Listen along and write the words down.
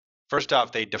first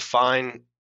off, they define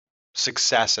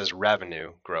success as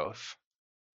revenue growth.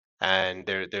 And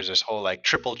there's this whole like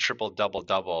triple, double,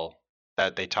 double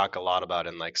that they talk a lot about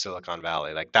in like Silicon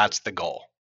Valley. Like that's the goal.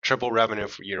 Triple revenue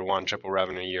for year one, triple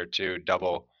revenue year two,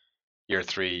 double year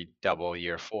three, double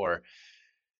year four.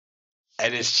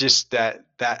 And it's just that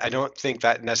I don't think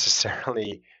that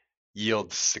necessarily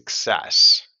yields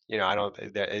success. I don't,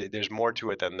 there's more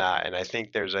to it than that. And I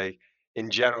think there's in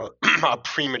general, a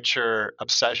premature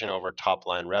obsession over top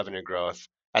line revenue growth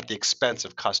at the expense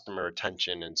of customer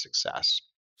retention and success.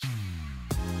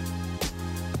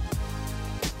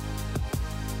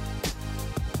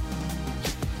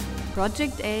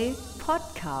 Project A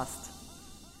podcast.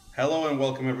 Hello and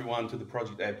welcome everyone to the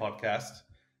Project A podcast.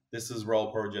 This is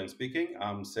Raul Porojan speaking.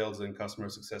 I'm Sales and Customer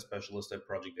Success Specialist at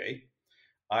Project A.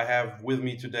 I have with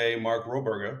me today Mark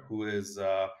Roberge, who is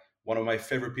one of my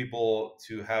favorite people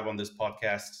to have on this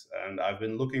podcast, and I've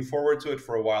been looking forward to it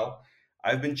for a while.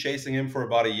 I've been chasing him for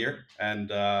about a year and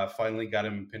finally got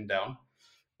him pinned down.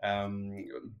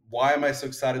 Why am I so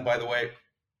excited, by the way?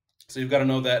 So you've got to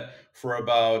know that for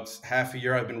about half a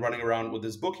year, I've been running around with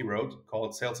this book he wrote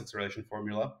called Sales Acceleration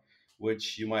Formula,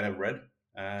 which you might have read.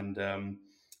 And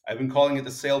I've been calling it the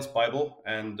Sales Bible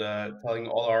and telling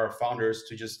all our founders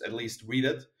to just at least read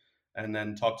it and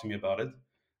then talk to me about it.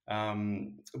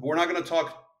 But we're not going to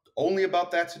talk only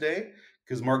about that today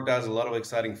because Mark does a lot of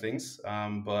exciting things.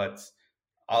 But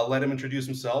I'll let him introduce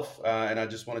himself. And I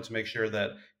just wanted to make sure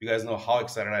that you guys know how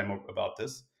excited I am about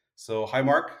this. So, hi,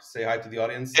 Mark. Say hi to the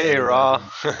audience. Hey, Raw.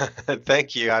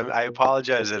 Thank you. I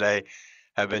apologize that I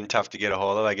have been tough to get a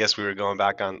hold of. I guess we were going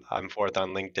back and forth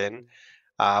on LinkedIn.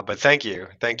 But thank you.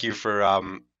 Thank you for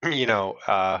putting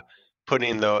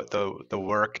the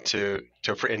work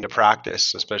into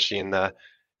practice, especially in the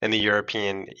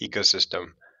European ecosystem.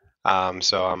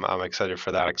 So I'm excited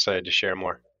for that. Excited to share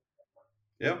more.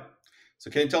 Yeah. So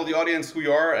can you tell the audience who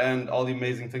you are and all the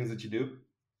amazing things that you do?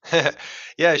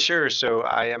 Yeah, sure. So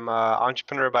I am an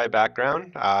entrepreneur by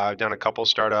background. I've done a couple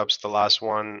startups. The last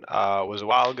one was a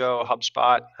while ago,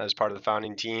 HubSpot, as part of the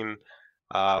founding team.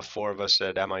 Four of us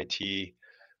at MIT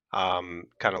kind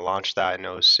of launched that in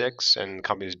 2006, and the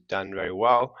company's done very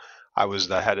well. I was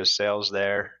the head of sales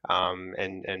there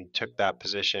and took that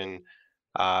position,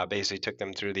 basically took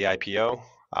them through the IPO.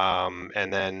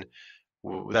 And then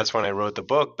that's when I wrote the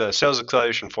book. The Sales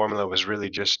Acceleration Formula was really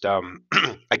just,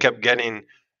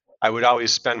 I would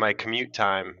always spend my commute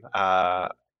time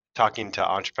talking to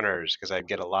entrepreneurs because I'd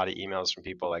get a lot of emails from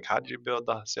people like, "How did you build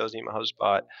the sales team at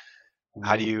HubSpot?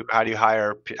 How do you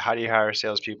hire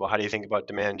salespeople? How do you think about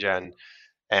demand gen?"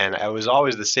 And it was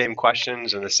always the same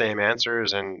questions and the same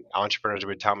answers. And entrepreneurs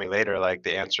would tell me later like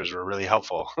the answers were really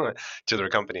helpful to their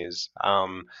companies.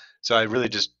 So I really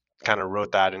just kind of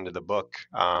wrote that into the book.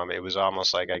 It was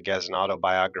almost like, I guess, an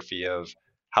autobiography of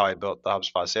how I built the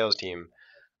HubSpot sales team.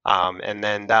 And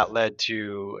then that led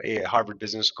to a Harvard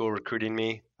Business School recruiting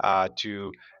me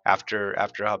to after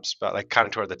HubSpot, like kind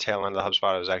of toward the tail end of the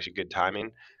HubSpot. It was actually good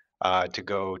timing to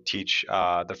go teach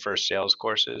the first sales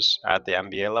courses at the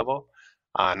MBA level.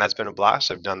 And that's been a blast.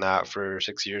 I've done that for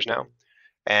 6 years now.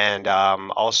 And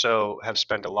also have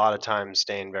spent a lot of time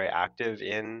staying very active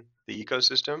in the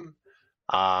ecosystem.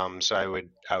 So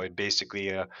I would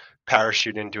basically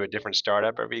parachute into a different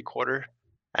startup every quarter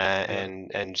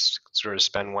and sort of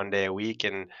spend one day a week,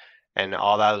 and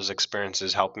all those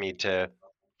experiences helped me to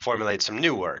formulate some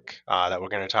new work that we're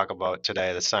going to talk about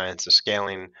today, the science of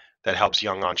scaling that helps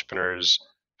young entrepreneurs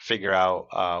figure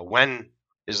out when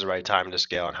is the right time to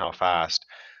scale and how fast.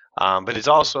 But it's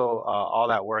also all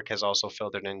that work has also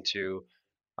filtered into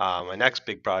my next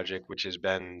big project, which has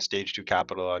been Stage 2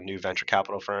 Capital, a new venture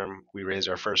capital firm. We raised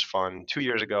our first fund 2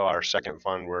 years ago. Our second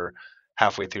fund we're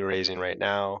halfway through raising right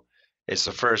now. It's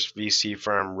the first VC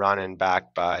firm run and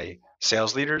backed by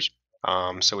sales leaders.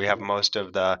 So we have most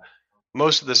of the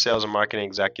sales and marketing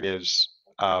executives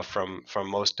from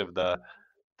most of the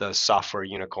software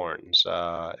unicorns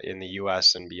in the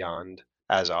U.S. and beyond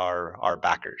as our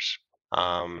backers.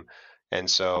 And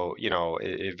so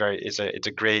it's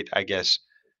a great, I guess,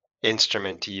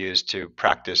 instrument to use to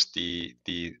practice the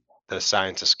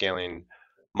science of scaling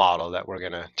model that we're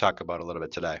going to talk about a little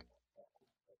bit today.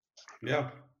 Yeah.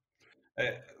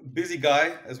 Busy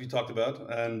guy, as we talked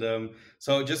about. And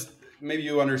so just maybe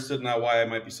you understood now why I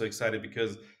might be so excited,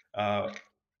 because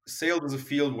sales is a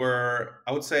field where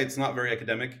I would say it's not very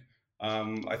academic.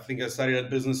 I think I studied at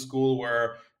business school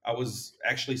where I was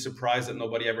actually surprised that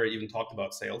nobody ever even talked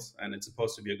about sales, and it's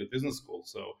supposed to be a good business school.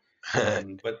 So,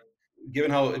 but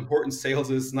given how important sales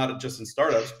is, not just in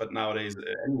startups, but nowadays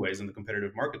anyways in the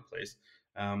competitive marketplace,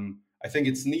 I think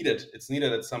it's needed. It's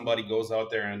needed that somebody goes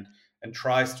out there and and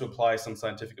tries to apply some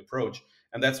scientific approach.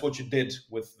 And that's what you did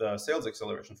with the sales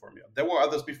acceleration formula. There were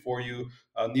others before you.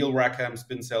 Neil Rackham's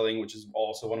spin selling, which is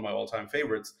also one of my all-time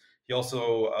favorites. He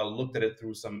also looked at it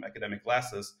through some academic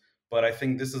glasses. But I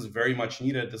think this is very much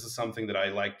needed. This is something that I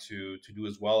like to do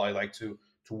as well. I like to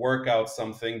work out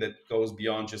something that goes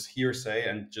beyond just hearsay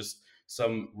and just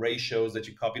some ratios that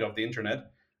you copied off the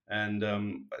internet. And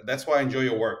that's why I enjoy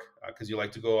your work, because you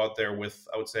like to go out there with,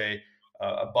 I would say,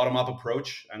 a bottom up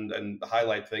approach and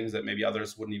highlight things that maybe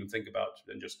others wouldn't even think about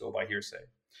and just go by hearsay.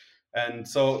 And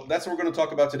so that's what we're going to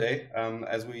talk about today.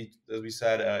 As we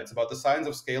said, it's about the science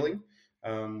of scaling.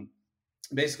 Um,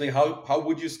 Basically, how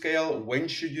would you scale? When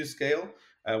should you scale?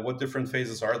 What different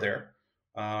phases are there?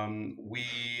 We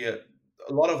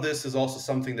A lot of this is also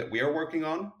something that we are working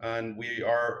on, and we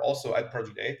are also at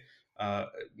Project A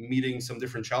meeting some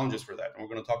different challenges for that. And we're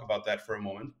going to talk about that for a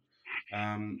moment.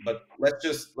 But let's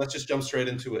just jump straight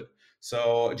into it.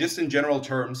 So, just in general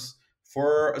terms,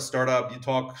 for a startup, you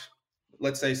talk,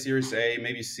 let's say Series A,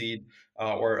 maybe seed,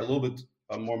 or a little bit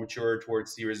more mature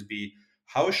towards Series B.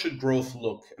 How should growth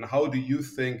look, and how do you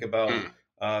think about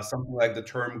Hmm. something like the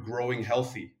term "growing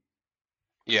healthy"?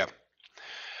 Yeah.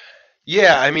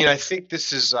 Yeah, I mean, I think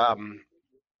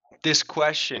this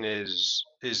question is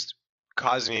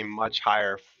causing a much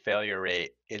higher failure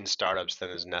rate in startups than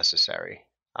is necessary.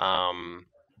 Um,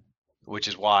 which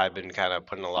is why I've been kind of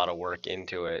putting a lot of work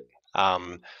into it.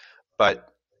 But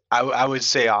I would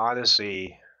say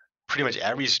honestly, pretty much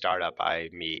every startup I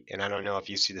meet, and I don't know if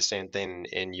you see the same thing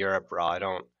in Europe, Raw. I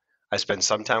don't. I spend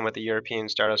some time with the European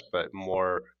startups, but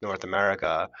more North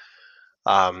America.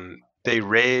 They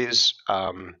raise,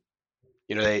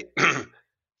 they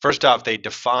first off they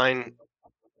define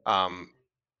um,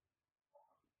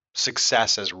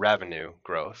 success as revenue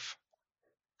growth,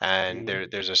 and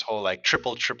Mhm. there's this whole like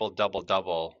triple, triple, double,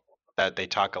 double that they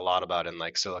talk a lot about in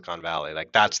like Silicon Valley.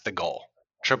 Like that's the goal: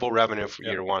 triple revenue for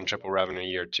Yeah, year one, triple revenue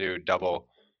year two, double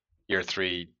year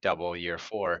three, double year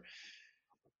four.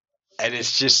 And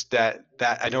it's just that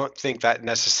I don't think that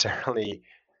necessarily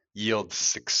yields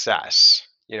success.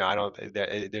 I don't.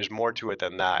 There's more to it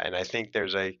than that, and I think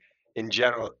there's in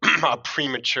general, a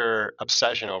premature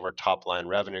obsession over top line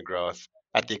revenue growth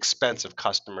at the expense of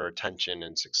customer retention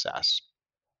and success.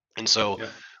 And so yeah,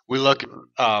 we look,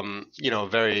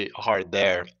 very hard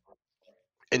there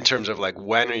in terms of like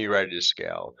when are you ready to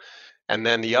scale, and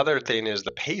then the other thing is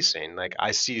the pacing. Like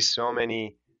I see so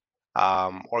many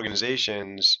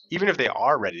organizations, even if they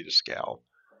are ready to scale,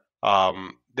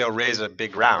 they'll raise a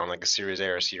big round, like a Series A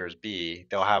or a Series B.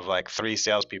 They'll have like three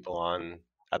salespeople on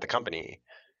at the company,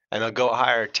 and they'll go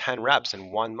hire 10 reps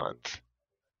in 1 month.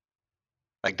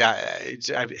 Like that,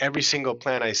 every single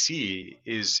plan I see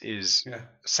is yeah,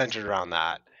 centered around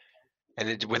that.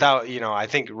 And without, I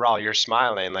think Raul, you're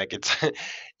smiling like it's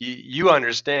you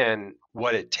understand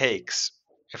what it takes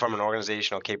from an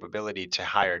organizational capability to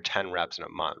hire 10 reps in a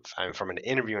month. I mean, from an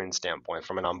interviewing standpoint,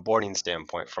 from an onboarding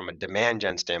standpoint, from a demand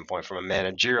gen standpoint, from a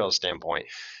managerial standpoint,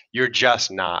 you're just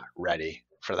not ready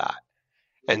for that.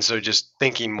 And so just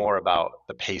thinking more about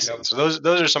the pacing. yep, So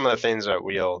those are some of the things that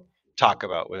we'll talk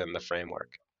about within the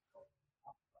framework.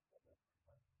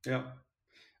 yeah.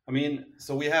 I mean,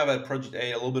 so we have at Project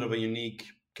A little bit of a unique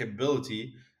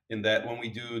capability in that when we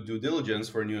do due diligence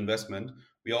for a new investment,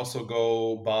 we also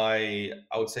go by,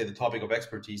 I would say, the topic of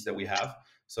expertise that we have.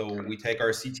 So we take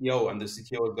our CTO, and the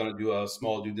CTO is going to do a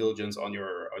small due diligence on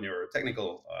your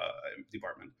technical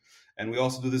department, and we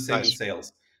also do the same in Nice.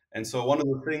 sales. And so one of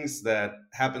the things that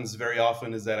happens very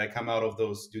often is that I come out of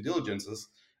those due diligences,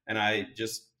 and I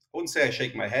wouldn't say I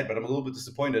shake my head, but I'm a little bit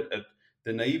disappointed at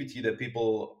the naivety that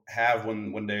people have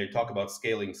when they talk about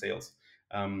scaling sales.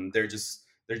 They're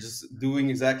just doing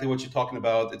exactly what you're talking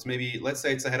about. It's maybe, let's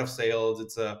say it's a head of sales,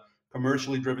 it's a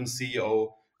commercially driven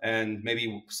CEO, and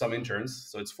maybe some interns.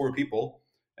 So it's four people,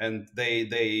 and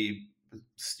they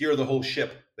steer the whole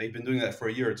ship. They've been doing that for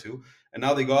a year or two, and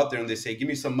now they go out there and they say, "Give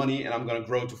me some money, and I'm going to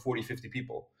grow to 40, 50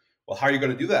 people." Well, how are you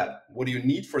going to do that? What do you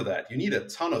need for that? You need a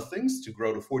ton of things to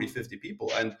grow to 40, 50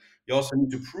 people, and you also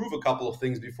need to prove a couple of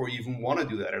things before you even want to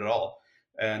do that at all.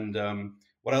 And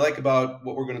what I like about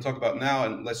what we're going to talk about now,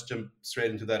 and let's jump straight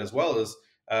into that as well, is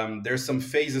there's some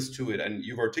phases to it, and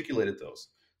you've articulated those.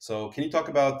 So, can you talk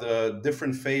about the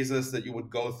different phases that you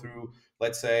would go through,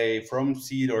 let's say from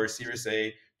seed or Series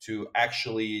A to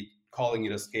actually calling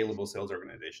it a scalable sales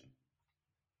organization?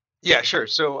 Yeah, sure.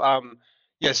 So,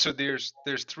 yeah, so there's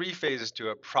three phases to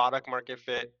a product market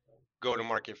fit, go to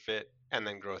market fit, and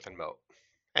then growth and moat.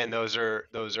 And those are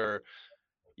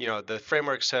the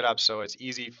framework set up so it's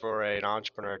easy for an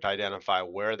entrepreneur to identify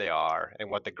where they are and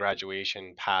what the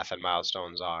graduation path and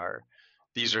milestones are.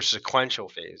 these are sequential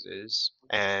phases,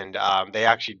 and they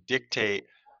actually dictate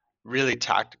really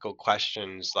tactical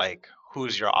questions like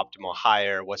who's your optimal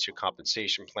hire, what's your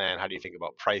compensation plan, how do you think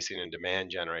about pricing and demand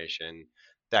generation,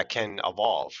 that can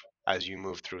evolve as you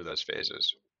move through those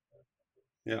phases.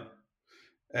 Yeah.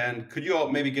 And could you all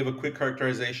maybe give a quick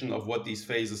characterization of what these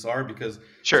phases are? Because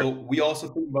Sure. so we also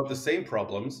think about the same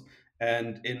problems.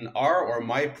 And in our or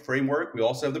my framework, we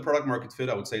also have the product market fit.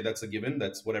 I would say that's a given.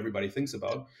 That's what everybody thinks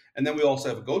about. And then we also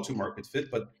have a go-to market fit.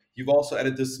 But you've also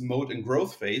added this mode and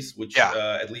growth phase, which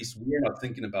Yeah. at least we're not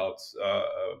thinking about Yeah.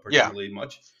 particularly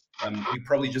much. We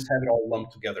probably just have it all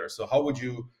lumped together. So how would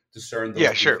you discern those Yeah,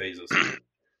 three sure. phases?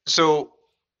 so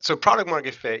so product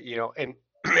market fit, and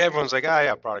everyone's like,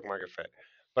 yeah, product market fit.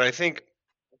 But I think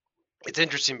it's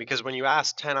interesting because when you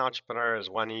ask 10 entrepreneurs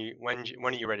when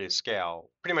are you ready to scale,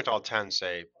 pretty much all 10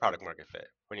 say product market fit,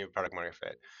 when you have product market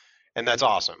fit. And that's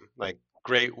awesome. Like,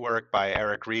 great work by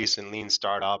Eric Ries and Lean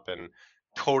Startup, and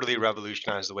totally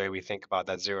revolutionized the way we think about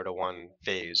that 0 to 1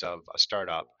 phase of a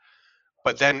startup.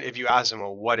 But then if you ask them,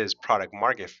 well, what is product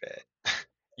market fit?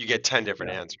 You get 10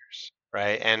 different Yeah. answers,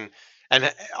 right? And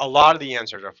a lot of the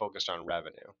answers are focused on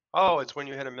revenue. Oh, it's when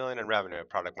you hit 1 million in revenue at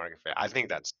product market fit. I think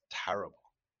that's terrible.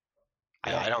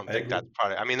 Yeah, I don't I think agree. that's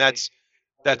product. I mean, that's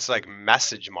like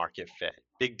message market fit.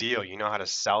 Big deal. You know how to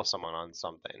sell someone on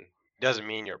something. It doesn't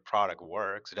mean your product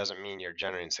works. It doesn't mean you're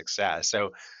generating success.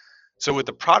 So with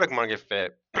the product market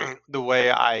fit, the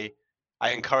way I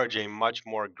encourage a much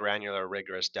more granular,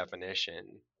 rigorous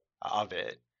definition of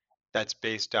it that's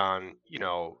based on,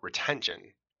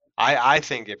 retention. I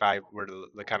think if I were to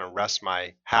kind of rest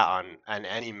my hat on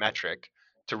any metric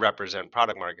to represent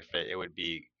product market fit, it would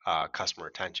be customer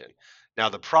retention. Now,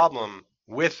 the problem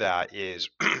with that is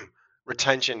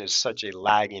retention is such a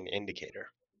lagging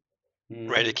indicator,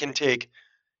 right? Hmm. It can take,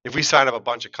 if we sign up a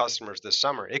bunch of customers this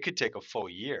summer, it could take a full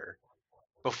year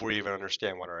before we even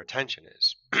understand what our attention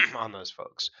is on those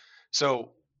folks.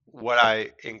 So, what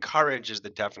I encourage is the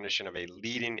definition of a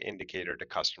leading indicator to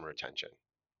customer retention,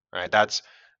 right? That's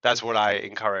what I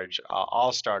encourage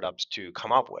all startups to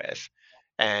come up with.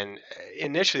 And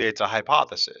initially, it's a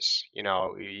hypothesis.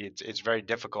 It's very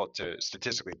difficult to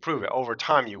statistically prove it. Over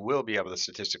time, you will be able to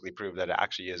statistically prove that it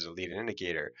actually is a leading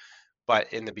indicator.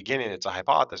 But in the beginning, it's a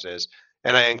hypothesis.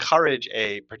 And I encourage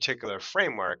a particular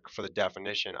framework for the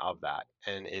definition of that.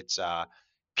 And it's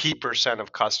P%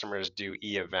 of customers do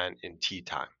e-event in T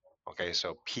time. Okay,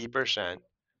 so P%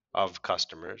 of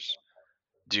customers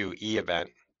do e-event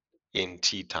in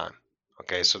T time.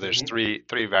 Okay, so there's Hmm.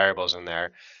 three variables in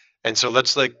there. And so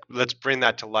let's bring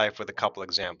that to life with a couple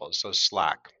examples. So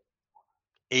Slack,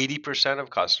 80% of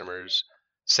customers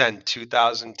send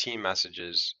 2,000 team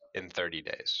messages in 30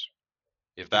 days.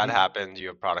 If that Hmm. happens, you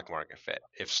have product market fit.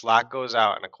 If Slack goes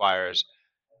out and acquires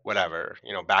whatever,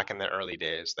 back in the early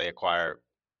days, they acquire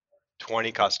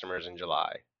 20 customers in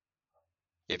July.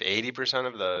 If 80%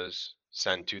 of those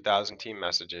send 2,000 team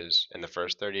messages in the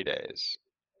first 30 days,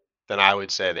 then I would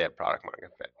say they have product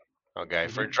market fit. Okay.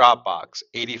 For Hmm. Dropbox,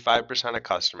 85% of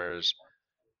customers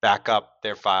back up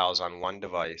their files on one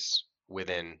device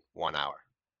within 1 hour.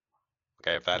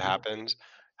 Okay, if that Hmm. happens,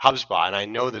 HubSpot, and I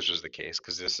know this was the case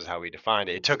because this is how we defined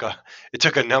it. It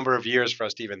took a number of years for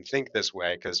us to even think this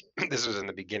way because this was in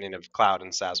the beginning of cloud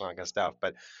and SaaS and all that kind of stuff.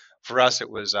 But for us, it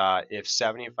was if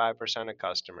 75% of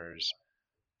customers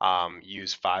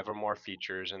use 5 or more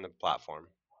features in the platform,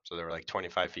 so there were like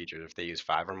 25 features. If they use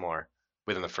 5 or more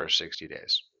within the first 60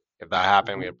 days, if that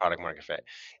happened, we Hmm. had product market fit,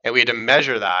 and we had to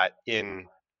measure that in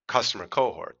customer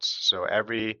cohorts. So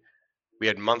we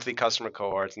had monthly customer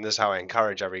cohorts, and this is how I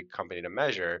encourage every company to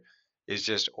measure: is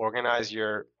just organize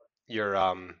your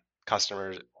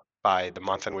customers by the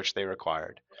month in which they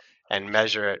required, and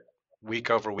measure it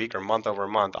week over week or month over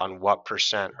month on what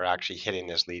percent are actually hitting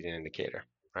this leading indicator,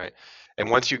 right? And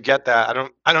once you get that,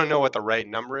 I don't know what the right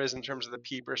number is in terms of the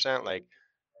P%, like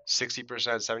 60%,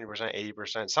 70%,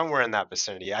 80%, somewhere in that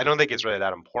vicinity. I don't think it's really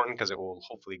that important because it will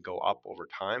hopefully go up over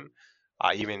time,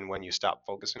 even when you stop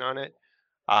focusing on it.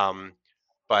 Um,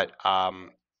 but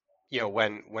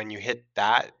when you hit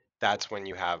that, that's when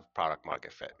you have product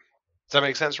market fit. Does that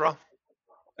make sense, Raw?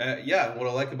 Yeah, what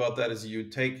I like about that is you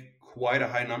take quite a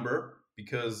high number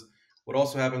because what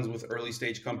also happens with early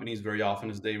stage companies very often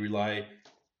is they rely,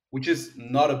 which is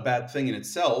not a bad thing in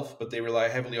itself, but they rely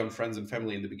heavily on friends and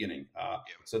family in the beginning.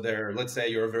 So they're, let's say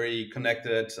you're a very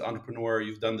connected entrepreneur,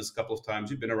 you've done this a couple of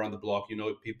times, you've been around the block, you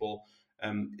know people,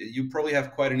 you probably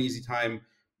have quite an easy time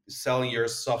selling your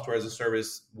software as a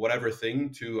service, whatever thing,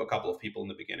 to a couple of people in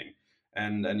the beginning.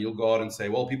 And you'll go out and say,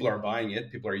 well, people are buying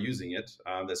it, people are using it,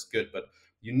 that's good. But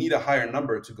you need a higher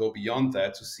number to go beyond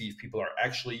that to see if people are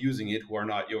actually using it who are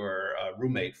not your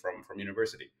roommate from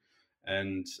university.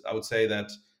 And I would say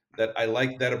that I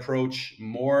like that approach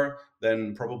more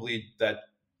than probably that.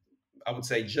 I would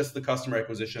say just the customer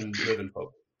acquisition driven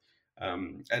focus.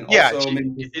 And Yeah, also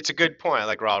maybe it's a good point,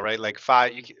 like Raul, right? Like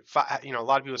five, five, a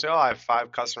lot of people say, "Oh, I have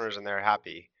five customers and they're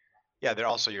happy." Yeah, they're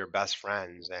also your best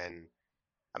friends, and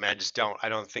I mean, I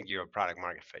don't think you have product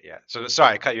market fit yet. So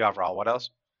sorry, I cut you off, Raul. What else?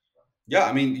 yeah,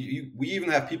 I mean, we even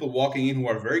have people walking in who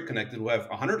are very connected, who have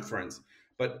 100 friends.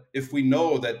 But if we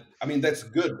know that, I mean, that's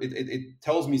good. It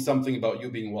tells me something about you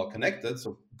being well connected.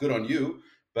 So good on you.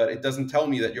 But it doesn't tell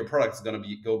me that your product is going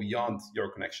to go beyond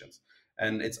your connections.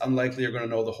 And it's unlikely you're going to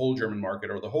know the whole German market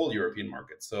or the whole European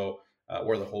market. So,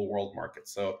 or the whole world market.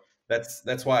 So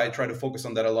that's why I try to focus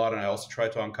on that a lot. And I also try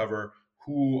to uncover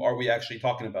who are we actually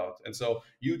talking about. And so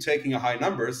you taking a high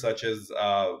number, such as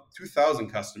 2,000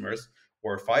 customers,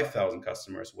 or 5,000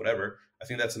 customers, whatever, I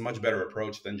think that's a much better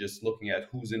approach than just looking at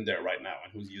who's in there right now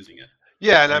and who's using it.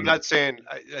 Yeah, and I'm And not saying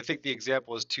I think the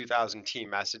example is 2,000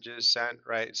 team messages sent,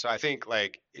 right? So I think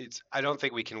like I don't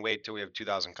think we can wait till we have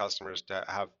 2,000 customers to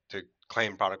have to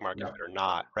claim product market yeah, fit or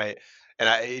not, right? And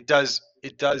it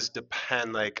does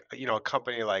depend, like a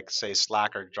company like say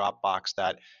Slack or Dropbox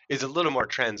that is a little more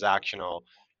transactional.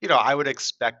 I would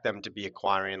expect them to be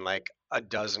acquiring like a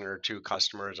dozen or two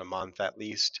customers a month at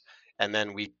least, and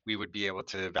then we would be able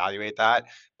to evaluate that.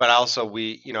 But also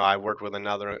I worked with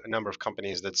a number of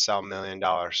companies that sell $1 million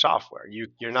software.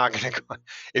 You're not going to go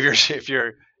if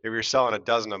you're selling a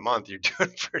dozen a month, you're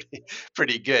doing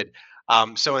pretty good.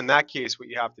 So in that case, what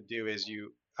you have to do is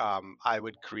I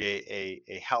would create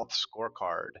a health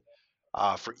scorecard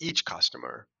for each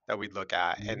customer that we'd look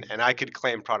at, and I could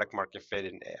claim product market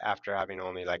fit after having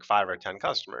only like 5 or 10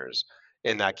 customers.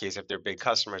 In that case, if they're big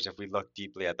customers, if we look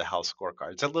deeply at the health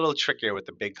scorecard, it's a little trickier with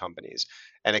the big companies,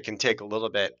 and it can take a little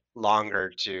bit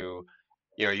longer to,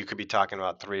 you could be talking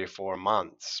about 3 or 4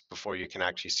 months before you can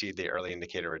actually see the early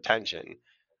indicator retention.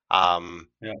 Um,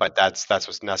 yeah. but that's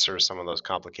what's necessary with some of those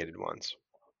complicated ones.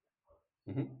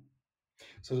 Mhm.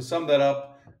 So to sum that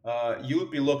up, you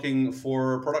would be looking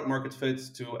for product market fit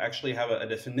to actually have a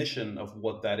definition of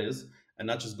what that is, and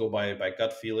not just go by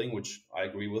gut feeling, which I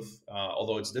agree with,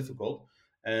 although it's difficult.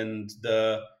 And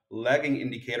the lagging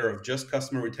indicator of just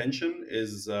customer retention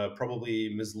is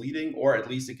probably misleading, or at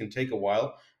least it can take a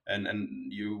while, and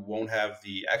you won't have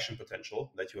the action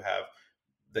potential that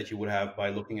you would have by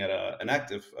looking at an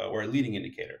active or a leading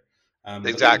indicator. But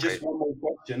maybe Exactly. just one more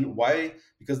question: why?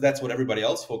 Because that's what everybody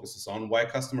else focuses on. Why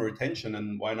customer retention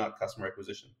and why not customer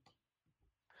acquisition?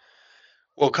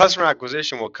 Well, customer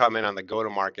acquisition will come in on the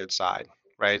go-to-market side,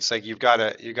 right? It's like you got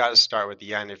to start with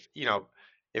the end.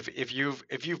 If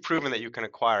you've proven that you can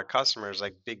acquire customers,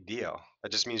 like big deal.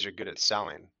 That just means you're good at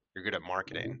selling. You're good at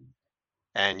marketing. Hmm.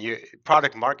 And you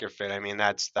product market fit, I mean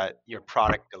that's that your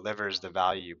product delivers the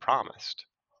value you promised.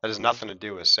 That has nothing to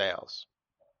do with sales,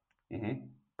 Hmm.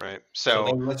 right? So So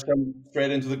then let's jump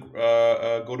straight into the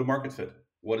go-to-market fit.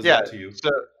 What is yeah, that to you?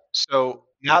 so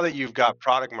now that you've got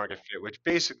product market fit, which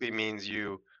basically means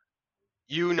you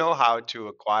know how to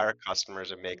acquire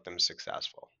customers and make them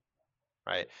successful,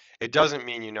 right? It doesn't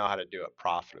mean you know how to do it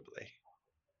profitably.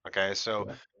 Okay, so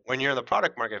Yeah. when you're in the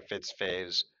product market fits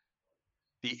phase,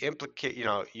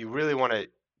 you really want to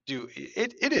do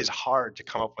it. It is hard to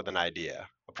come up with an idea,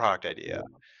 a product idea,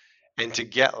 Yeah. and to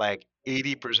get like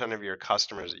 80% of your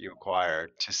customers that you acquire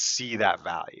to see that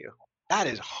value. That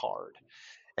is hard.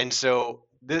 And so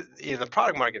in the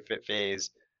product market fit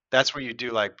phase, that's where you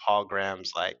do like Paul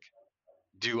Graham's like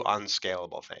do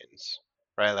unscalable things,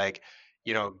 right? Like,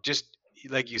 just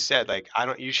like you said, like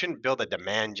you shouldn't build a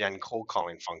demand gen cold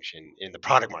calling function in the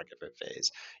product market fit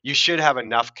phase. You should have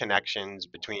enough connections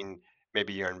between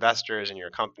maybe your investors and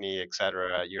your company, et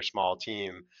cetera, your small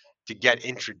team to get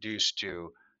introduced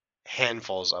to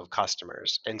handfuls of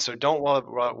customers. And so don't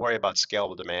worry about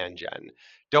scalable demand gen.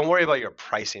 Don't worry about your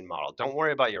pricing model. Don't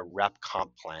worry about your rep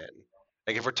comp plan.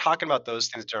 Like if we're talking about those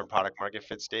things during product market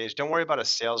fit stage, don't worry about a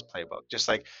sales playbook. Just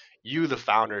like you, the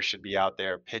founder, should be out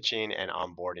there pitching and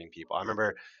onboarding people. I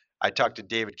remember I talked to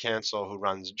David Cancel, who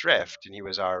runs Drift, and he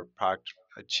was our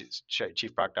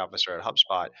chief product officer at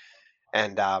HubSpot.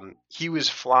 And he was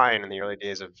flying in the early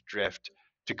days of Drift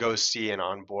to go see and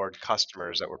onboard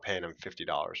customers that were paying him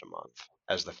 $50 a month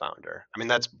as the founder. I mean,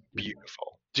 that's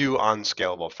beautiful. Do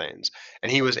unscalable things.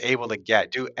 And he was able to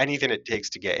do anything it takes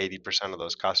to get 80% of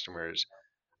those customers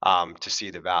to see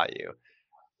the value.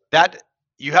 That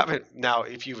you haven't now,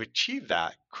 if you've achieved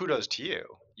that, kudos to you.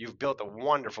 You've built a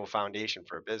wonderful foundation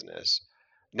for a business.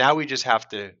 Now we just have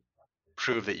to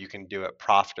prove that you can do it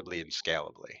profitably and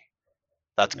scalably.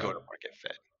 That's Yeah. go to market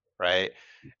fit, right?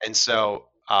 And so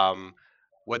how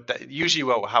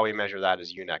we measure that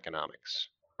is unit economics,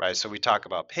 right? So we talk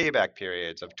about payback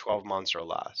periods of 12 months or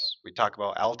less. We talk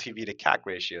about LTV to CAC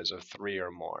ratios of 3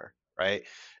 or more, right?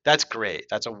 That's great.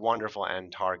 That's a wonderful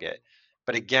end target.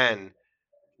 But again,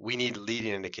 we need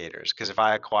leading indicators, because if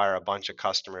I acquire a bunch of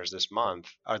customers this month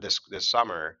or this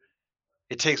summer,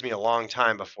 it takes me a long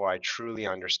time before I truly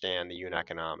understand the unit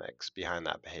economics behind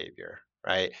that behavior,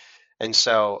 right? And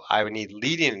so I would need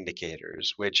leading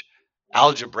indicators, which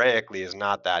algebraically is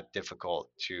not that difficult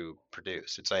to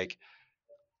produce. It's like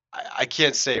I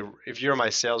can't say, if you're my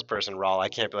salesperson, Raul, I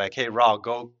can't be like, hey,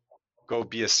 Raul, go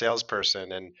be a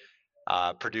salesperson and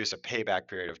produce a payback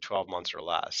period of 12 months or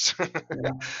less.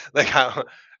 Yeah. Like how,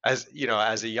 as you know,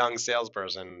 as a young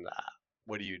salesperson,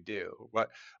 what do you do? But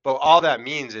all that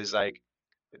means is like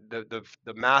the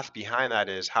math behind that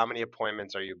is how many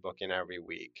appointments are you booking every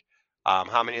week?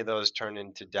 How many of those turn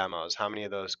into demos? How many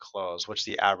of those close? What's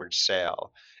the average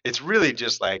sale? It's really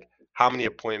just like how many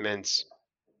appointments,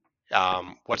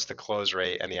 what's the close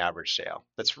rate and the average sale.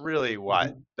 That's really what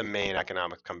Mhm. the main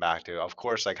economics come back to. Of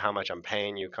course, like how much I'm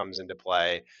paying you comes into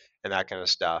play and that kind of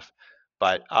stuff.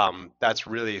 But that's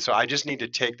really, so I just need to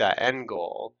take that end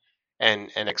goal and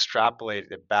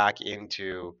extrapolate it back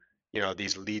into,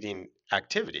 these leading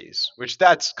activities, which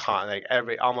like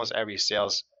almost every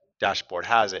sales dashboard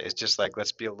has it. It's just like,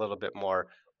 let's be a little bit more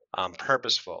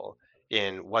purposeful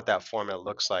in what that formula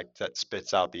looks like that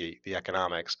spits out the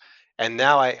economics. And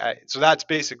now so that's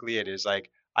basically it, is like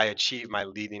I achieve my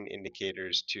leading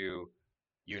indicators to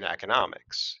unit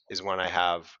economics is when I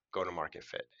have go to market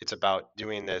fit. It's about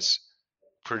doing this,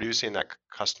 producing that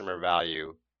customer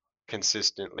value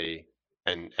consistently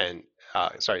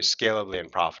scalably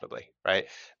and profitably, right?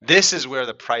 This is where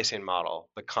the pricing model,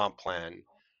 the comp plan,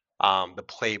 the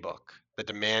playbook, the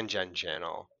demand gen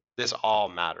channel, this all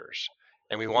matters.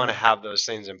 And we want Yeah. to have those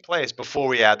things in place before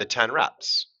we add the 10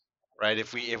 reps, right?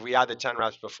 If we add the 10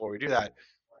 reps before we do that,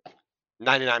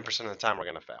 99% of the time we're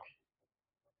going to fail.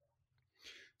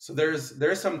 So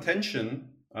there's some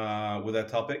tension with that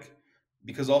topic,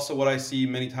 because also what I see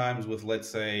many times with, let's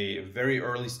say, very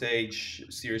early stage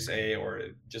Series A or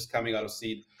just coming out of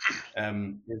seed,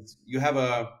 is you have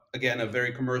a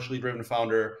very commercially driven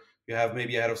founder. You have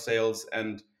maybe a head of sales,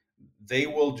 and they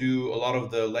will do a lot of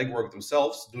the legwork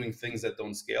themselves, doing things that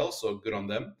don't scale. So good on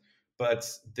them, but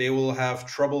they will have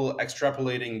trouble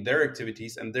extrapolating their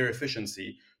activities and their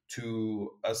efficiency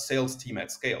to a sales team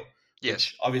at scale, Yes.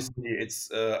 which obviously it's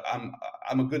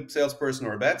I'm a good salesperson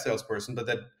or a bad salesperson, but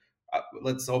that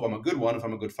let's hope I'm a good one if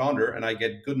I'm a good founder and I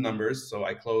get good numbers, so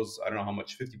I close, I don't know how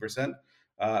much, 50%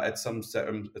 at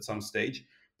some stage.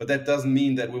 But that doesn't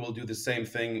mean that we will do the same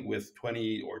thing with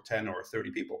 20 or 10 or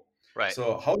 30 people. Right.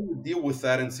 So how do you deal with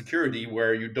that insecurity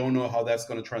where you don't know how that's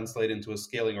going to translate into a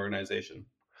scaling organization?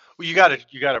 Well, you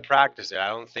gotta practice it. I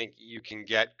don't think you can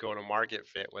get go to market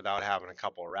fit without having a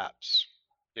couple of reps.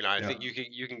 I Yeah. think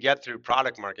you can get through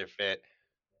product market fit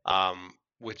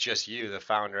with just you, the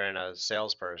founder, and a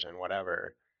salesperson,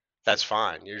 whatever. That's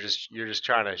fine. You're just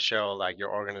trying to show like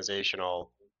your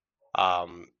organizational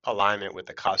alignment with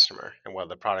the customer and whether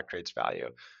the product creates value.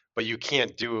 But you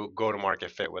can't do go to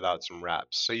market fit without some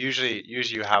reps. So usually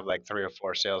you have like 3 or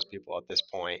 4 salespeople at this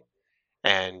point,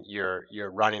 and you're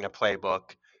running a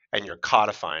playbook and you're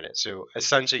codifying it. So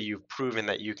essentially, you've proven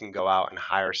that you can go out and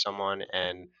hire someone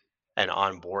and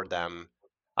onboard them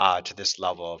to this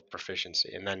level of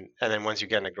proficiency. And then once you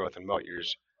get into growth and moat,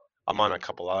 among a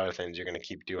couple other things, you're going to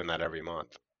keep doing that every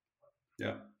month.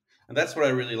 Yeah. And that's what I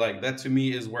really like. That to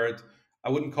me is where I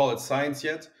wouldn't call it science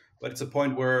yet, but it's a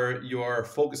point where you are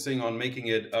focusing on making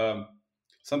it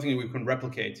something that we can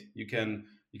replicate. You can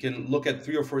look at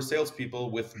 3 or 4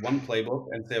 salespeople with one playbook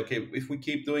and say, okay, if we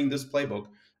keep doing this playbook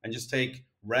and just take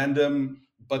random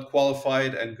but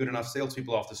qualified and good enough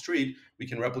salespeople off the street, we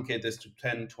can replicate this to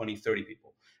 10, 20, 30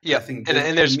 people. And I Yep. think And this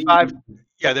and to there's me, five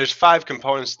yeah, there's 5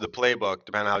 components to the playbook,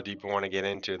 depending on how deep you want to get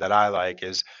into, that I like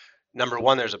is number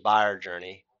one, there's a buyer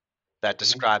journey that Mhm.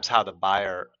 describes how the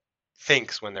buyer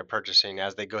thinks when they're purchasing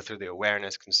as they go through the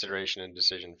awareness, consideration, and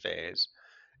decision phase.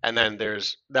 And then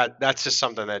that's just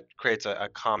something that creates a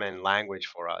common language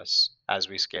for us as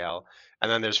we scale.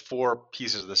 And then there's 4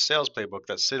 pieces of the sales playbook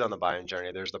that sit on the buying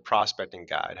journey. There's the prospecting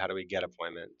guide, how do we get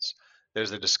appointments? There's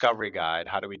the discovery guide,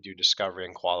 how do we do discovery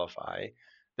and qualify?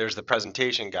 There's the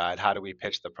presentation guide, how do we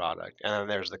pitch the product? And then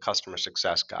there's the customer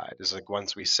success guide. It's like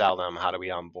once we sell them, how do we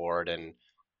onboard and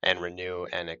renew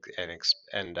and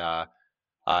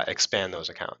expand those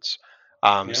accounts.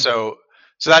 Um, Yeah. so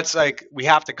so that's like we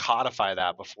have to codify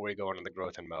that before we go into the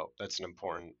growth and moat. That's an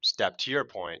important step to your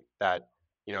point, that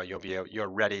you're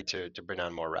ready to bring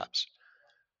on more reps.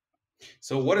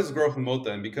 So what is growth and mode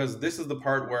then? Because this is the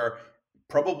part where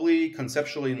probably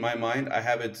conceptually in my mind, I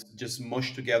have it just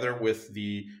mushed together with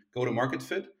the go-to-market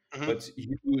fit, Hmm. but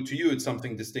to you, it's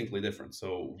something distinctly different.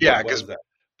 So Yeah, what because is that?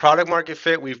 product market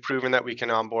fit, we've proven that we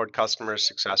can onboard customers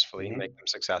successfully, make Hmm. them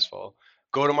successful.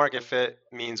 Go to market fit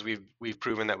means we've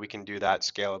proven that we can do that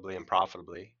scalably and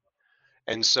profitably.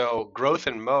 And so growth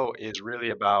and moat is really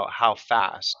about how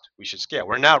fast we should scale.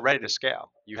 We're now ready to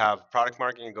scale. You have product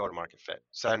marketing and go to market fit.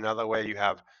 So another way, you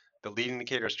have the lead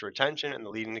indicators to retention and the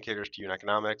lead indicators to unit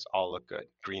economics all look good.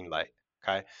 Green light.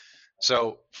 Okay.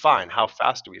 So fine. How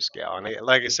fast do we scale? And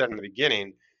like I said in the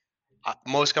beginning,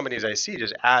 most companies I see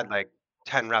just add like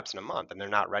 10 reps in a month and they're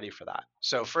not ready for that.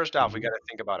 So first off, we got Hmm. to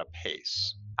think about a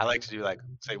pace. I like to do like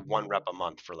say 1 rep a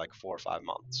month for like 4 or 5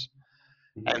 months.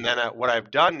 And Hmm. then what I've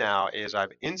done now is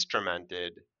I've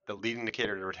instrumented the lead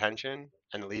indicator to retention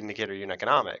and the lead indicator unit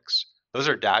economics. Those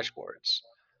are dashboards.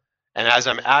 And as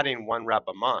I'm adding 1 rep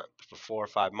a month for 4or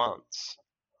 5 months,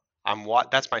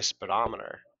 that's my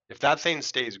speedometer. If that thing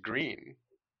stays green,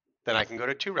 then I can go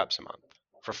to 2 reps a month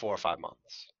for 4or 5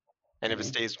 months. And if it Hmm.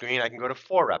 stays green, I can go to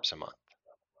 4 reps a month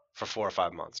for 4or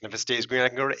 5 months. And if it stays green, I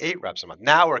can go to 8 reps a month.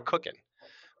 Now we're cooking.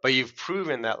 But you've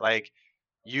proven that like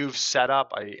you've set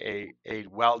up a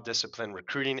well-disciplined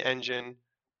recruiting engine,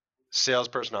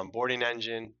 salesperson onboarding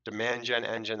engine, demand gen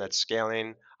engine that's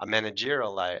scaling, a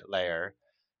managerial layer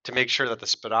to make sure that the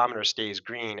speedometer stays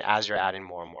green as you're adding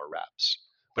more and more reps.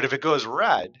 But if it goes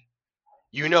red,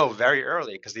 you know very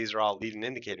early, because these are all leading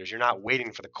indicators. You're not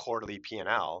waiting for the quarterly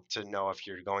P&L to know if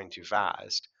you're going too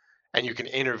fast, and you can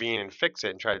intervene and fix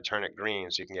it and try to turn it green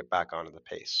so you can get back onto the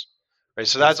pace. Right.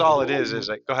 So that's So all it is. Is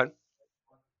like, go ahead.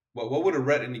 what would a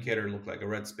red indicator look like? A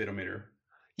red speedometer?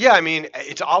 Yeah, I mean,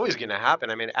 it's always going to happen.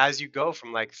 I mean, as you go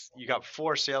from like you got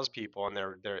 4 salespeople and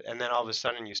they're and then all of a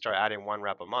sudden you start adding 1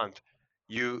 rep a month,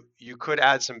 you could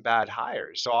add some bad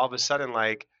hires. So all of a sudden,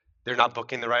 like they're not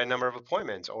booking the right number of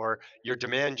appointments, or your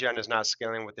demand gen is not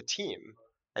scaling with the team,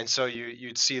 and so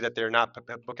you'd see that they're not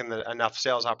booking enough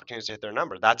sales opportunities to hit their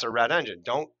number. That's a red engine.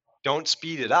 Don't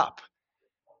speed it up,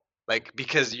 like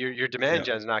because your demand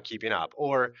Yeah. gen is not keeping up,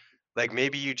 or like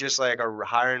maybe you just like are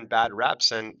hiring bad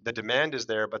reps and the demand is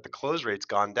there but the close rate's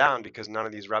gone down because none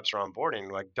of these reps are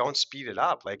onboarding. Like don't speed it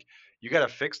up. Like you got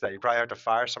to fix that. You probably have to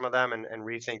fire some of them and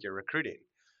rethink your recruiting.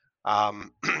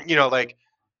 um like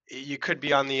you could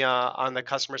be on the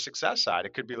customer success side.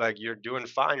 It could be like you're doing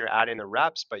fine, you're adding the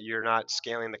reps, but you're not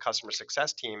scaling the customer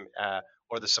success team,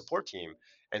 or the support team,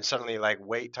 and suddenly like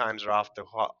wait times are off the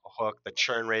hook, the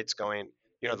churn rates going,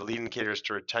 the lead indicators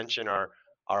to retention are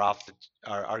off the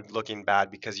are looking bad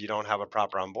because you don't have a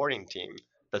proper onboarding team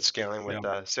that's scaling with Yeah.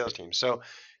 the sales team. So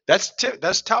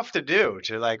that's tough to do,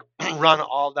 to like run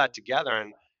all that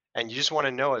together, and you just want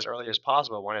to know as early as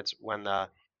possible when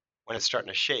it's starting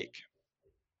to shake.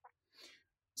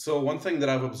 So one thing that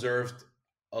I've observed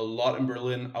a lot in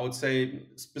Berlin, I would say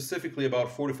specifically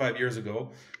about 45 years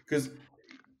ago, because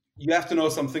you have to know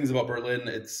some things about Berlin.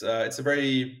 It's a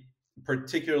very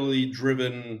particularly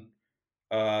driven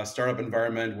startup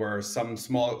environment where some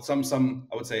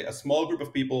I would say a small group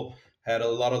of people had a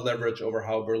lot of leverage over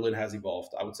how Berlin has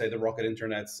evolved. I would say the rocket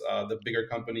internets, the bigger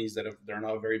companies that are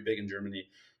now very big in Germany,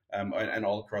 and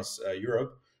all across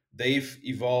Europe, they've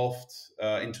evolved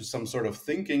into some sort of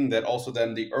thinking that also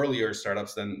then the earlier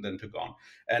startups then took on.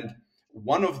 And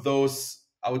one of those,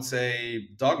 I would say,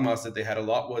 dogmas that they had a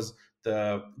lot was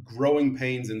the growing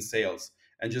pains in sales,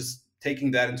 and just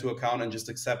taking that into account and just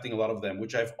accepting a lot of them,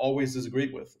 which I've always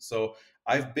disagreed with. So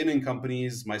I've been in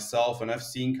companies myself, and I've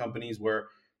seen companies where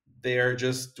they're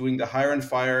just doing the hire and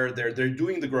fire. They're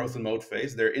doing the growth and mode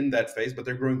phase. They're in that phase, but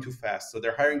they're growing too fast. So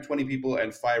they're hiring 20 people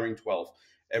and firing 12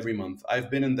 every month. I've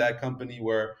been in that company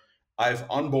where I've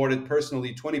onboarded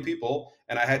personally 20 people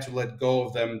and I had to let go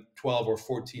of them 12 or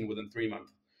 14 within 3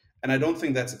 months. And I don't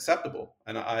think that's acceptable.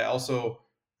 And I also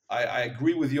I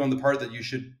agree with you on the part that you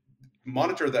should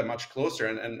monitor that much closer,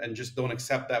 and just don't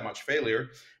accept that much failure.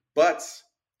 But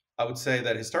I would say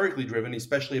that historically driven,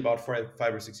 especially about 5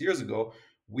 or 6 years ago,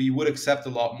 we would accept a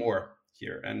lot more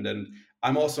here. And then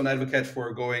I'm also an advocate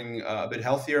for going a bit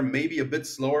healthier, maybe a bit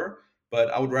slower, but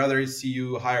I would rather see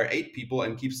you hire 8 people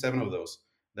and keep 7 of those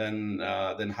than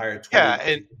hire Yeah,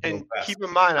 20 and to grow and fast. keep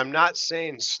in mind, I'm not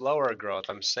saying slower growth,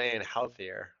 I'm saying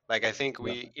healthier. Like I think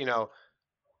Yeah,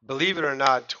 believe it or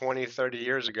not, 20, 30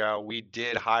 years ago, we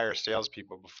did hire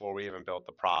salespeople before we even built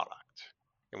the product,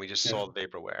 and we just yeah, sold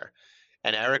vaporware.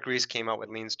 And Eric Ries came out with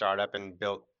Lean Startup and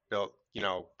built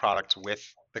products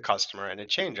with the customer, and it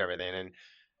changed everything. And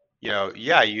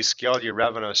yeah, you scaled your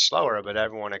revenue slower, but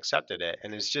everyone accepted it.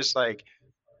 And it's just like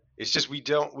It's just we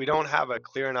don't have a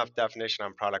clear enough definition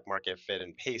on product market fit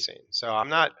and pacing. So I'm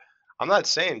not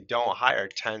saying don't hire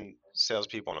 10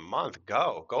 salespeople in a month.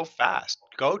 Go fast.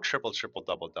 Go triple, triple,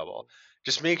 double, double.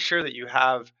 Just make sure that you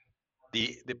have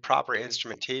the proper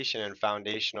instrumentation and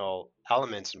foundational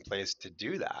elements in place to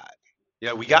do that.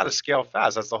 Yeah, we got Yeah. to scale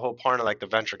fast. That's the whole part of like the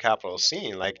venture capital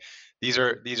scene. Like these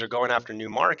are going after new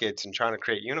markets and trying to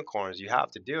create unicorns. You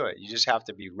have to do it. You just have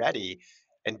to be ready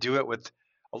and do it with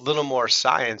a little more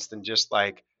science than just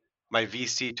like my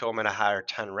VC told me to hire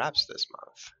 10 reps this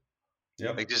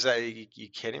month. Like Yep. just you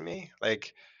kidding me?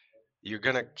 Like you're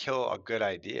gonna kill a good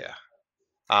idea.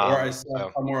 Or I saw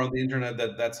So somewhere on the internet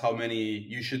that that's how many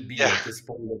you should be yeah, at this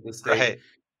point, at this stage, right.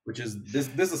 which is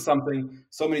this is something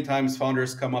so many times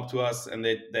founders come up to us and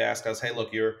they ask us, hey,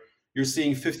 look, you're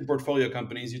seeing 50 portfolio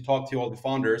companies, you talk to all the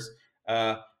founders,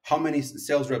 how many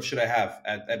sales reps should I have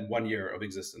at 1 year of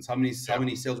existence? How Yeah.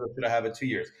 many sales reps should I have at 2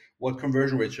 years? What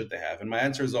conversion rate should they have? And my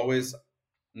answer is always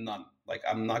none. Like,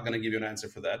 I'm not going to give you an answer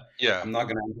for that. Yeah. I'm not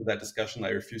going to answer that discussion. I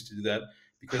refuse to do that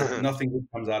because nothing good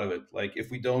comes out of it. Like,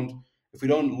 if we don't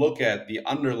look at the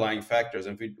underlying factors,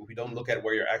 and if we don't look at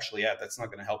where you're actually at, that's not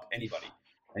going to help anybody.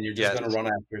 And you're just Yes. going to run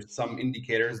after some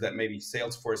indicators that maybe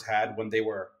Salesforce had when they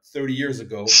were 30 years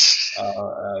ago,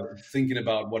 thinking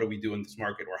about what do we do in this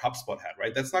market, or HubSpot had,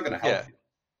 right? That's not going to Yeah. help you.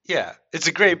 Yeah. It's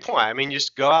a great point. I mean,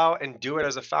 just go out and do it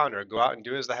as a founder. Go out and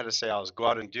do it as the head of sales. Go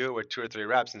out and do it with 2 or 3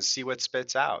 reps and see what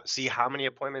spits out. See how many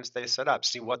appointments they set up.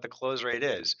 See what the close rate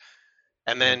is.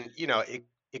 And Yeah. then,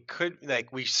 it could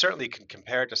like we certainly can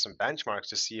compare it to some benchmarks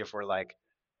to see if we're like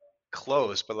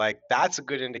close, but like that's a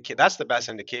good indicator. That's the best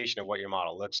indication of what your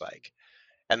model looks like.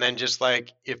 And then just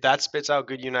like if that spits out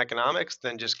good unit economics,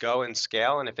 then just go and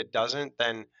scale. And if it doesn't,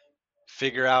 then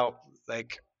figure out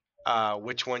like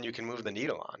which one you can move the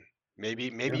needle on.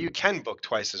 Maybe Yeah. you can book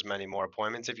twice as many more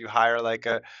appointments if you hire like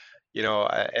an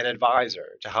advisor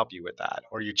to help you with that,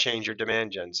 or you change your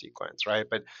demand gen sequence, right?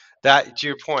 But that, to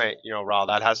your point, Raul,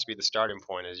 that has to be the starting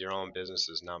point, is your own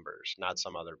business's numbers, not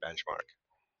some other benchmark.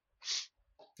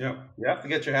 Yeah, you have to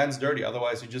get your hands dirty.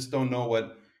 Otherwise, you just don't know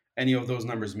what any of those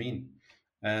numbers mean.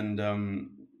 And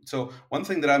so, one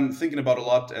thing that I'm thinking about a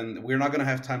lot, and we're not going to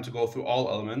have time to go through all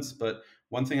elements, but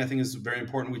one thing I think is very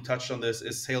important, we touched on this,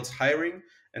 is sales hiring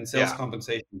and sales Yeah,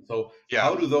 compensation. So, yeah,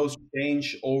 how do those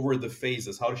change over the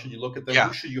phases? How should you look at them? yeah.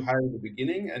 Who should you hire in the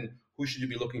beginning, and who should you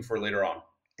be looking for later on?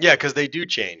 Yeah, because they do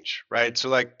change, right? So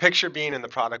like picture being in the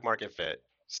product market fit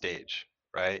stage,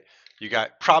 right? You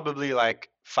got probably like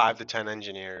 5 to 10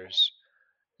 engineers.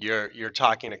 You're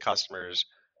talking to customers.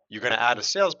 You're going to add a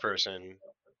salesperson.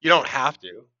 You don't have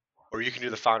to, or you can do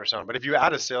the founder sound. But if you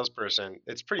add a salesperson,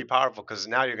 it's pretty powerful because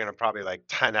now you're going to probably like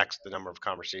 10x the number of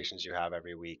conversations you have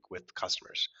every week with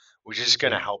customers, which is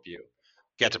going Yeah, to help you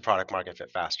get to product market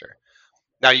fit faster.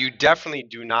 Now, you definitely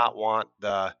do not want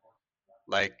the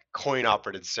like coin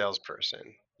operated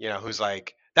salesperson, who's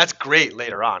like, that's great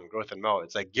later on, growth and mo.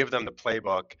 It's like give them the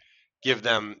playbook, give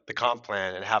them the comp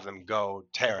plan, and have them go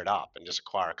tear it up and just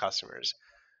acquire customers.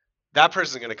 That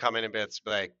person's going to come in and be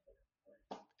like,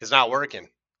 it's not working.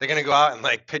 They're going to go out and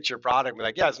like pitch your product and be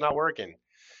like, yeah, it's not working.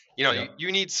 yeah,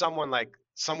 You need someone like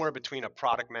somewhere between a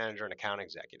product manager and account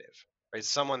executive, right?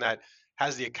 Someone that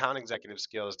has the account executive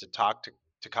skills to talk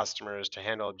to customers, to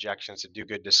handle objections, to do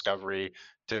good discovery,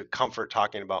 to comfort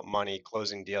talking about money,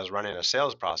 closing deals, running a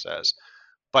sales process.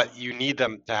 But you need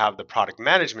them to have the product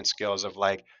management skills of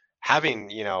like having,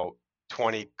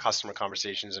 20 customer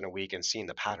conversations in a week and seeing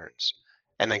the patterns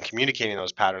and then communicating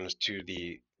those patterns to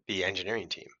the engineering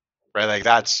team, right? Like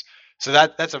that's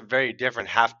a very different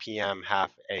half PM,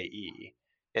 half AE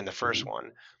in the first mhm,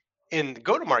 one. In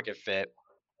go to market fit,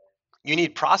 you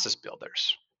need process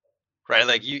builders, right?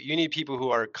 Like you need people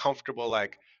who are comfortable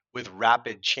like with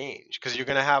rapid change because you're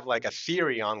going to have like a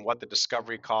theory on what the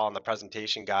discovery call and the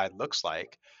presentation guide looks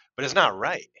like, but it's not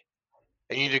right.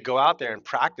 And you need to go out there and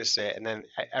practice it. And then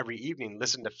every evening,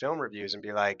 listen to film reviews and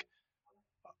be like,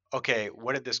 okay,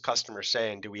 what did this customer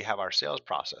say? And do we have our sales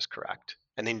process correct?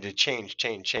 And they need to change,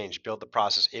 change, change, build the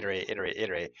process, iterate, iterate,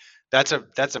 iterate. That's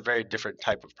a very different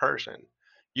type of person.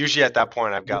 Usually at that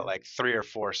point, I've yeah. got like 3 or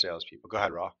 4 salespeople. Go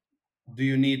ahead, Raw. Do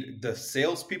you need the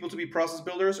salespeople to be process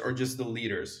builders or just the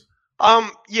leaders?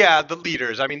 Yeah, the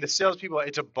leaders. I mean, the salespeople,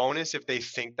 it's a bonus if they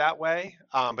think that way.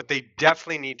 But they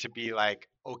definitely need to be like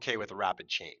okay with rapid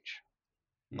change.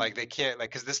 Hmm. Like they can't like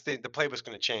because this thing, the playbook's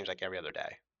going to change like every other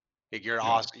day. Like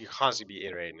Yeah. you're constantly be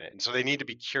iterating it, and so they need to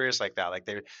be curious like that. Like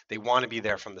they want to be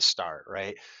there from the start,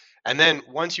 right? And then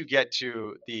once you get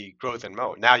to the growth and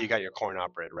mode, now you got your coin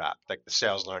operated rep, like the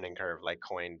sales learning curve, like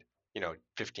coined,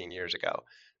 15 years ago,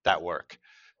 that work.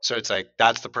 So it's like,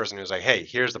 that's the person who's like, hey,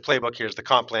 here's the playbook, here's the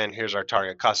comp plan, here's our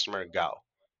target customer, go,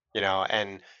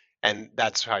 and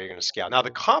that's how you're going to scale. Now the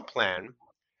comp plan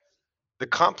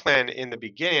in the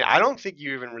beginning, I don't think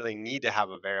you even really need to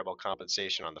have a variable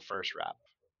compensation on the first rep.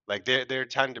 Like they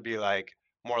tend to be like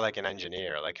more like an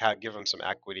engineer, like give them some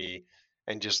equity,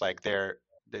 and just like they're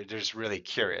just really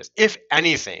curious. If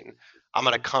anything, I'm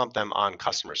going to comp them on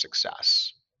customer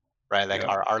success, right? Like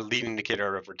Yeah. our lead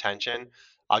indicator of retention.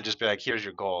 I'll just be like, here's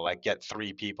your goal, like get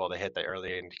 3 people to hit the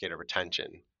early indicator of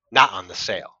retention, not on the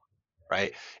sale,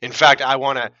 right? In fact,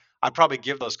 I probably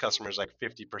give those customers like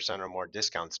 50% or more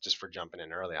discounts just for jumping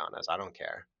in early on us. I don't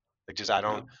care. Like just Yeah.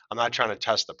 I'm not trying to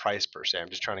test the price per se. I'm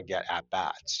just trying to get at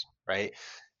bats, right?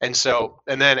 And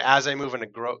then as I move into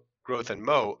growth and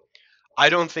moat, I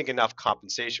don't think enough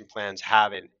compensation plans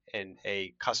have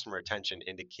a customer retention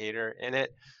indicator in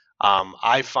it.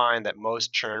 I find that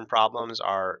most churn problems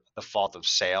are the fault of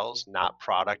sales, not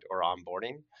product or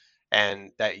onboarding, and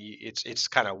that it's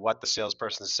kind of what the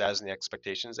salesperson says and the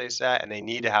expectations they set, and they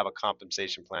need to have a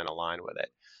compensation plan aligned with it.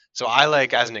 So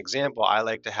as an example, I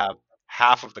like to have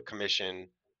half of the commission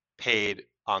paid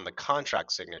on the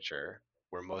contract signature,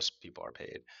 where most people are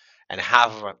paid, and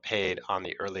half of it paid on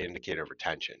the early indicator of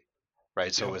retention,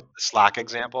 right? So Yeah. with the Slack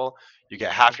example, you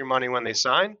get half your money when they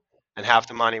sign and half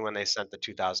the money when they sent the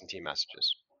 2,000 team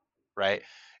messages, right?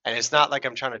 And it's not like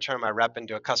I'm trying to turn my rep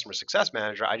into a customer success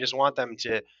manager. I just want them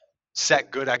to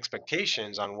set good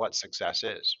expectations on what success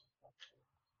is.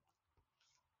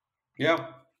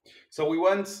 Yeah. So we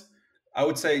went, I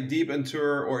would say,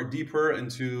 deeper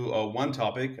into one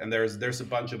topic, and there's a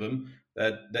bunch of them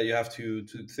that you have to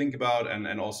think about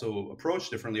and also approach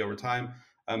differently over time.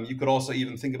 You could also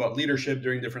even think about leadership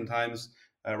during different times,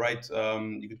 right?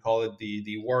 You could call it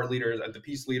the war leaders and the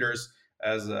peace leaders,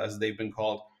 as they've been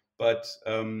called. But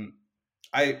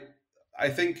I I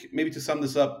think maybe to sum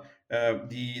this up,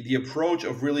 the approach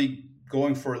of really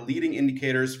going for leading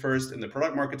indicators first in the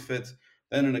product market fit,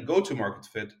 then in a go to market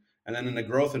fit, and then in a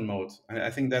growth in mode. And I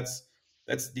think that's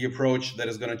the approach that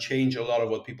is going to change a lot of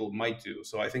what people might do.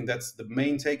 So I think that's the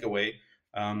main takeaway,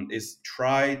 is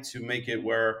try to make it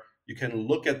where you can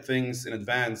look at things in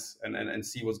advance and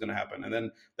see what's going to happen. And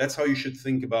then that's how you should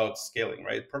think about scaling,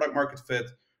 right? Product market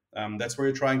fit. That's where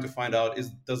you're trying to find out,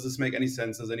 does this make any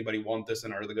sense? Does anybody want this,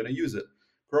 and are they going to use it?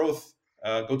 Growth,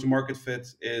 go to market fit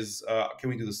is, can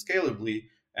we do this scalably?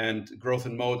 And growth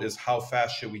in mode is, how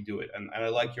fast should we do it? And I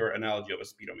like your analogy of a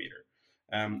speedometer.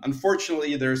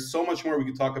 Unfortunately, there's so much more we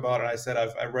could talk about. And I said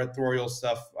I've read through all your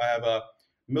stuff. I have a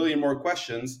million more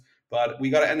questions, but we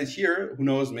got to end it here. Who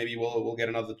knows? Maybe we'll get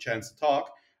another chance to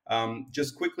talk.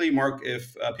 Just quickly, Mark,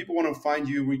 if people want to find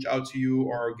you, reach out to you,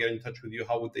 or get in touch with you,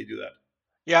 how would they do that?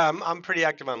 Yeah, I'm pretty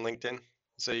active on LinkedIn,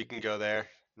 so you can go there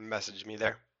and message me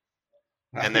there.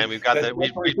 And then we've got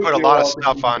we put a lot of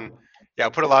stuff on,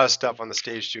 put a lot of stuff on the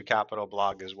Stage 2 Capital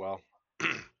blog as well.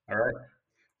 All right.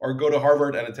 Or go to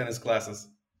Harvard and attend his classes.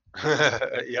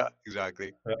 Yeah,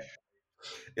 exactly.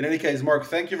 In any case, Mark,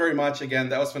 thank you very much again.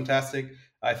 That was fantastic.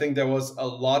 I think there was a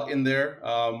lot in there,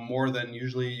 more than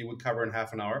usually you would cover in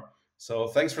half an hour. So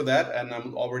thanks for that. And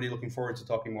I'm already looking forward to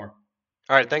talking more.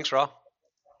 All right. Thanks, Raul.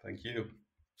 Thank you.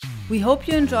 We hope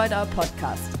you enjoyed our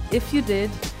podcast. If you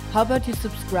did, how about you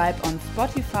subscribe on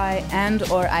Spotify and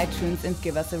or iTunes and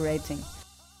give us a rating.